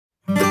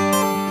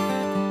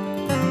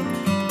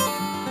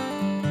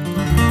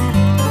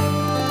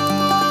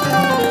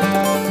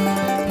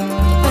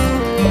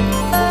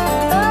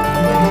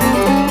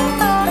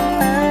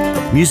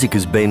Music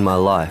has been my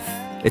life.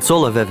 It's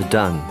all I've ever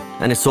done,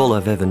 and it's all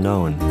I've ever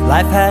known.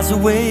 Life has a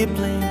way of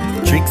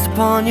playing tricks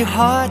upon your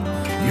heart.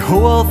 Your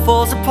whole world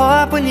falls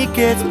apart when it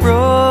gets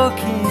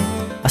broken.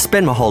 I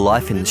spend my whole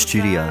life in the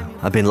studio.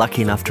 I've been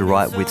lucky enough to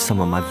write with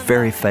some of my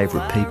very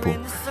favourite people,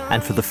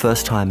 and for the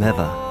first time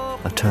ever,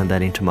 I've turned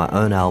that into my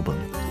own album,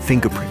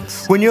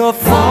 Fingerprints. When you're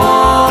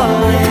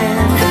falling,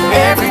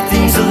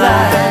 everything's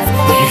alive.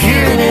 You're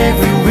hearing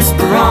every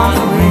whisper on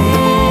the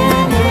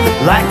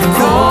wind, like a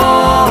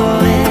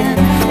calling.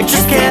 It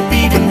just can't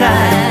be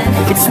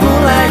denied. It's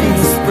moonlight in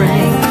the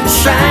spring, the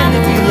shine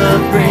that new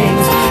love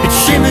brings. It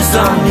shimmers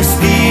on your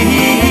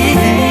sleeve.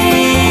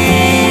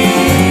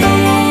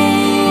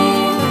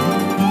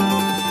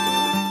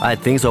 I had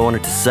things I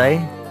wanted to say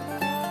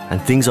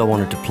and things I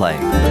wanted to play.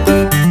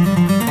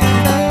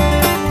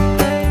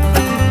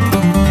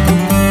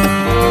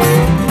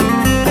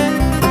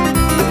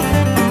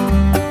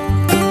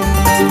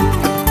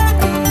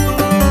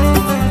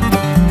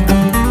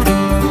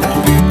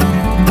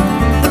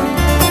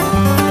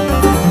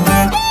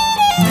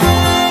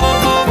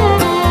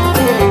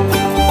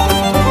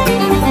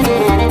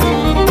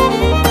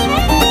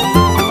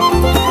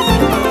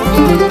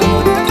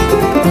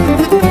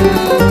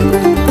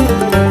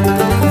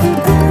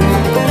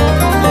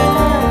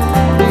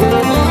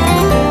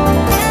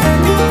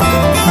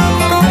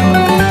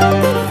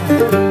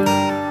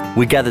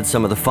 We gathered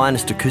some of the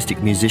finest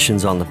acoustic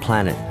musicians on the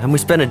planet, and we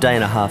spent a day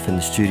and a half in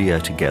the studio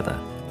together.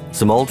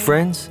 Some old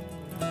friends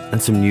and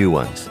some new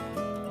ones,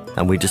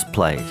 and we just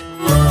played.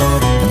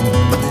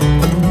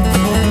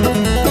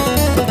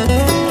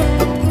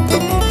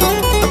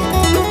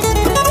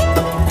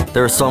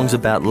 There are songs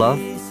about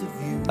love,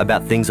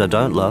 about things I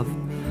don't love,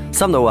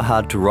 some that were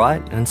hard to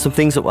write and some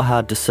things that were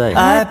hard to say.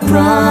 I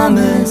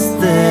promise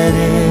that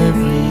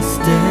every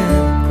step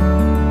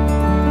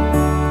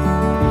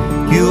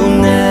you'll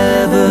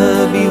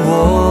never be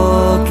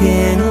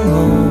walking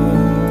alone.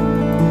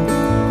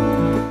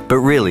 But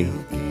really,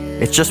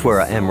 it's just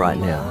where I am right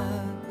now.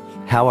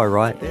 How I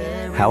write,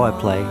 how I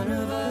play,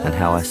 and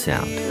how I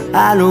sound.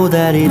 I know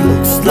that it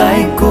looks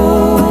like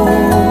gold,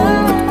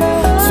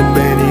 so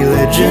many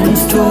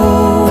legends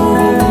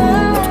told,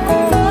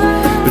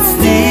 but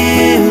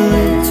still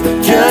it's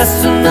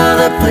just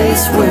another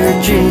place where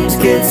dreams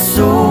get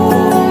sold.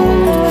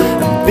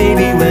 And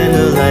baby, when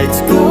the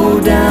lights go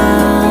down,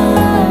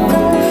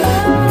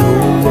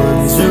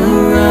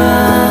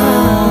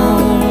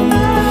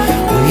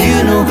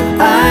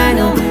 I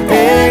know,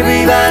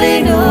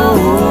 everybody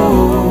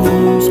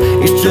knows,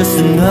 it's just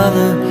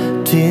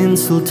another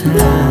tinsel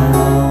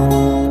town.